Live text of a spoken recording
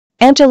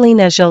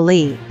Angelina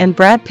Jolie and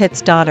Brad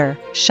Pitt's daughter,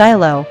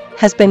 Shiloh,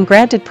 has been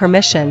granted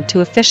permission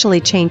to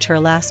officially change her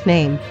last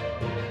name.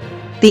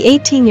 The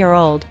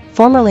 18-year-old,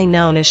 formerly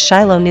known as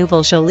Shiloh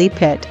Nouvel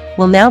Jolie-Pitt,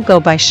 will now go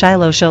by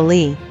Shiloh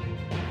Jolie.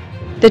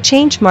 The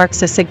change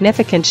marks a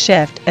significant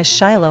shift as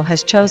Shiloh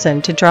has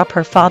chosen to drop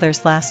her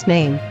father's last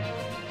name.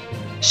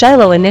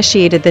 Shiloh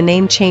initiated the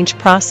name change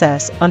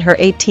process on her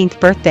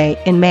 18th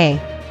birthday in May.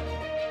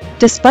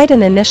 Despite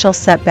an initial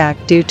setback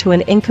due to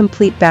an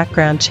incomplete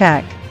background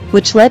check,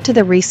 which led to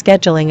the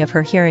rescheduling of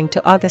her hearing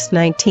to August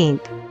 19,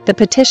 the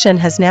petition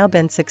has now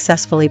been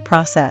successfully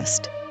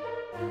processed.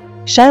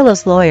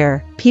 Shiloh's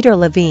lawyer, Peter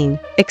Levine,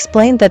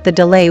 explained that the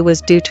delay was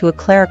due to a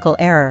clerical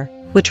error,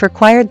 which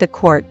required the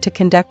court to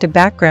conduct a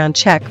background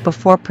check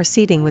before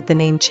proceeding with the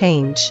name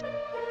change.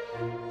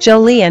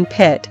 Jolie and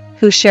Pitt,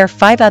 who share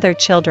 5 other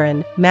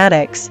children,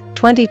 Maddox,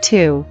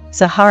 22,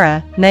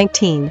 Zahara,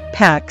 19,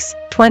 Pax,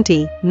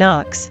 20,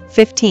 Knox,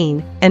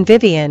 15, and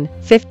Vivian,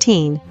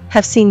 15,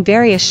 have seen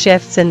various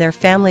shifts in their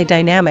family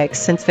dynamics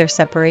since their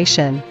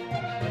separation.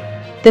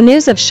 The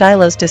news of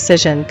Shiloh's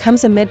decision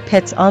comes amid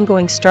Pitt's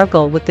ongoing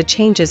struggle with the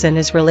changes in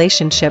his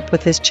relationship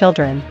with his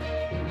children.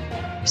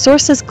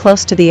 Sources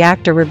close to the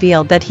actor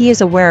revealed that he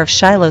is aware of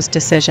Shiloh's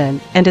decision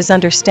and is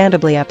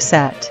understandably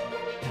upset.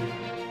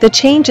 The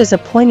change is a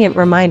poignant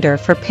reminder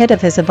for Pitt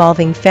of his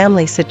evolving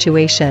family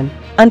situation,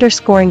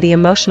 underscoring the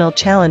emotional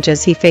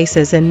challenges he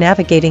faces in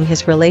navigating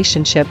his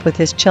relationship with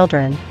his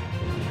children.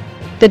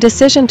 The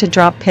decision to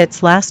drop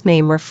Pitt's last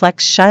name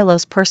reflects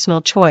Shiloh's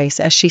personal choice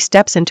as she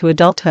steps into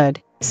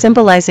adulthood,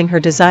 symbolizing her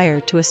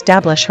desire to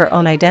establish her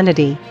own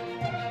identity.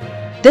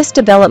 This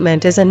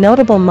development is a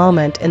notable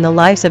moment in the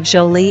lives of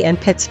Jolie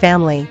and Pitt's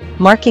family,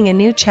 marking a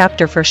new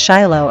chapter for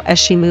Shiloh as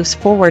she moves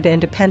forward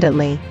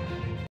independently.